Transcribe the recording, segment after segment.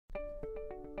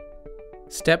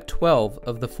Step 12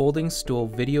 of the Folding Stool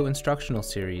video instructional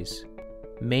series,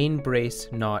 Main Brace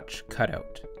Notch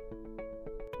Cutout.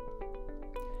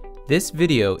 This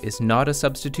video is not a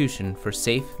substitution for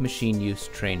safe machine use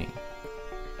training.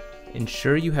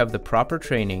 Ensure you have the proper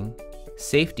training,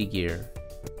 safety gear,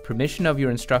 permission of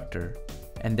your instructor,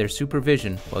 and their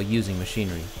supervision while using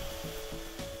machinery.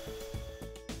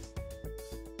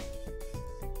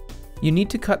 You need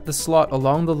to cut the slot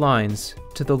along the lines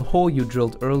to the hole you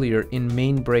drilled earlier in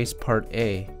main brace part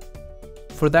A.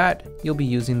 For that, you'll be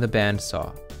using the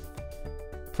bandsaw.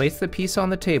 Place the piece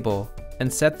on the table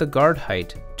and set the guard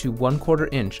height to 1/4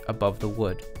 inch above the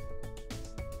wood.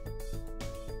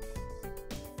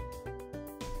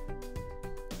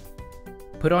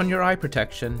 Put on your eye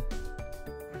protection,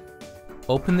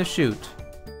 open the chute,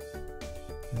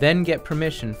 then get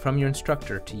permission from your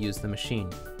instructor to use the machine.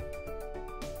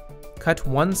 Cut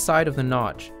one side of the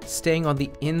notch, staying on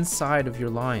the inside of your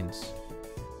lines.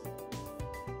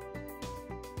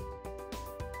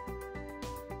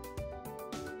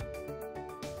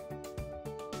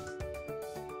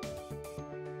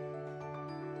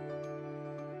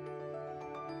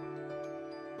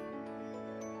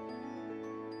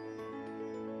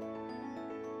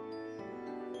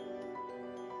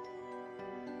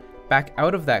 Back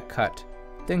out of that cut,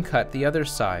 then cut the other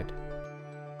side.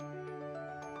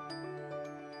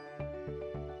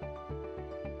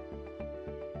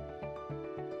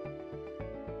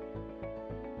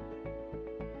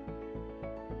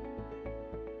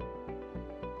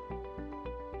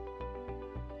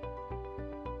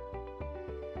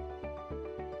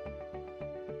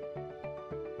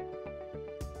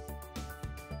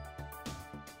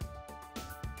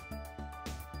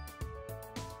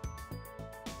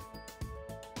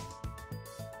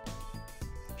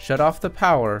 Shut off the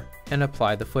power and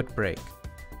apply the foot brake.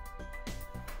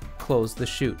 Close the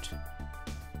chute.